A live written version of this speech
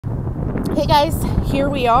Okay guys, here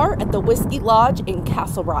we are at the Whiskey Lodge in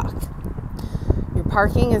Castle Rock. Your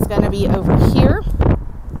parking is going to be over here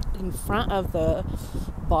in front of the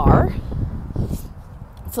bar.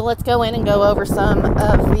 So let's go in and go over some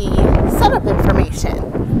of the setup information.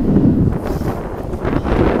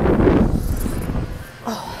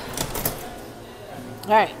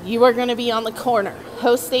 Alright, you are going to be on the corner.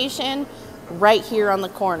 Host station right here on the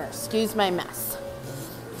corner. Excuse my mess.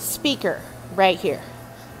 Speaker right here.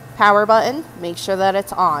 Power button, make sure that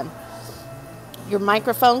it's on. Your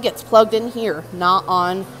microphone gets plugged in here, not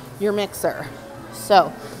on your mixer.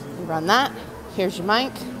 So you run that. Here's your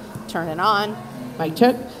mic. Turn it on. Mic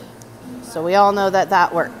check. So we all know that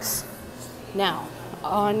that works. Now,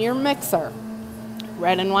 on your mixer,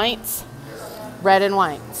 red and whites, red and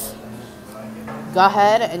whites. Go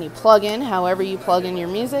ahead and you plug in however you plug in your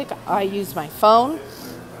music. I use my phone.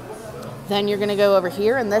 Then you're going to go over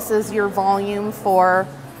here, and this is your volume for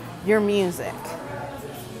your music.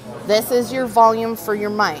 This is your volume for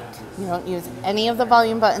your mic. You don't use any of the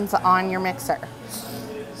volume buttons on your mixer.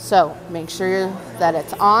 So make sure that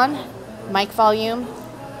it's on. Mic volume,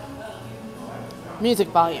 music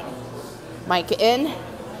volume, mic in,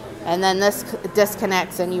 and then this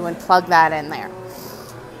disconnects and you unplug that in there.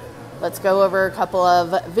 Let's go over a couple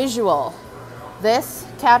of visual. This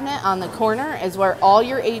cabinet on the corner is where all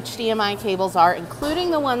your HDMI cables are,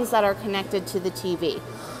 including the ones that are connected to the TV.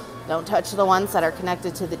 Don't touch the ones that are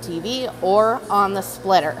connected to the TV or on the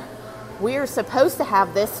splitter. We are supposed to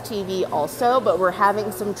have this TV also, but we're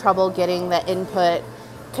having some trouble getting the input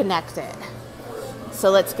connected.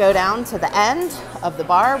 So let's go down to the end of the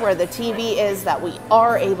bar where the TV is that we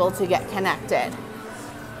are able to get connected.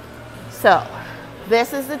 So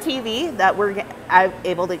this is the TV that we're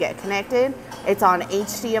able to get connected. It's on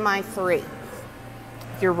HDMI 3.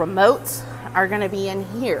 Your remotes are going to be in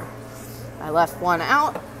here. I left one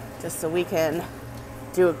out just so we can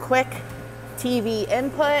do a quick TV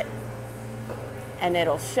input, and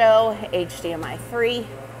it'll show HDMI 3.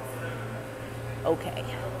 Okay,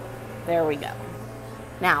 there we go.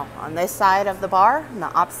 Now, on this side of the bar, on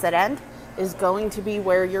the opposite end, is going to be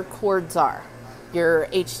where your cords are, your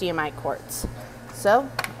HDMI cords. So,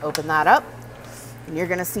 open that up, and you're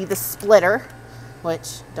gonna see the splitter,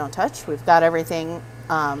 which, don't touch, we've got everything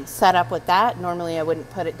set up with that. Normally I wouldn't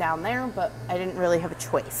put it down there, but I didn't really have a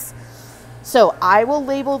choice. So I will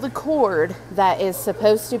label the cord that is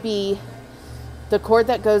supposed to be the cord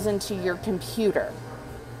that goes into your computer.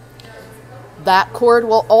 That cord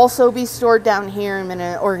will also be stored down here. I'm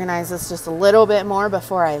gonna organize this just a little bit more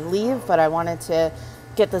before I leave, but I wanted to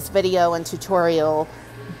get this video and tutorial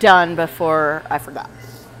done before I forgot.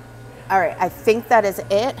 All right, I think that is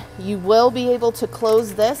it. You will be able to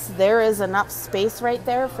close this. There is enough space right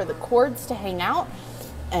there for the cords to hang out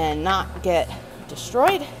and not get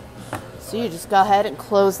destroyed. So you just go ahead and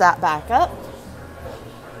close that back up.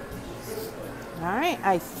 All right,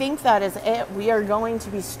 I think that is it. We are going to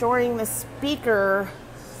be storing the speaker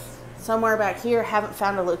somewhere back here. Haven't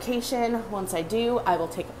found a location. Once I do, I will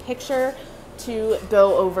take a picture to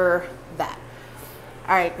go over that.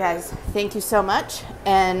 All right, guys, thank you so much,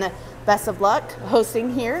 and best of luck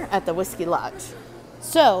hosting here at the Whiskey Lodge.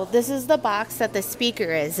 So this is the box that the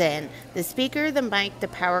speaker is in. The speaker, the mic, the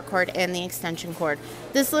power cord, and the extension cord.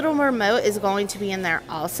 This little remote is going to be in there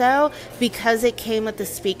also because it came with the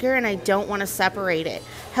speaker and I don't want to separate it.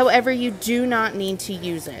 However, you do not need to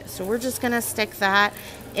use it. So we're just going to stick that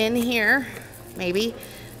in here. Maybe.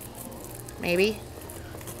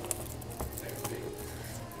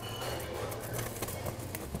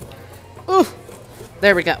 Ooh,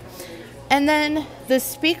 there we go. And then the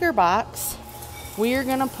speaker box, we are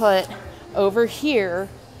gonna put over here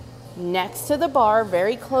next to the bar,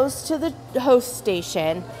 very close to the host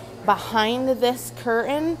station, behind this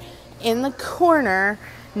curtain in the corner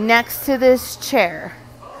next to this chair.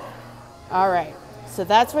 All right, so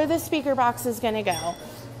that's where the speaker box is gonna go.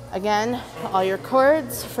 Again, all your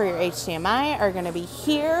cords for your HDMI are gonna be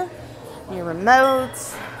here, your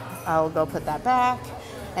remotes, I'll go put that back,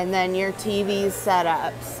 and then your TV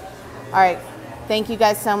setups. All right, thank you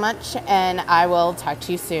guys so much, and I will talk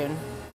to you soon.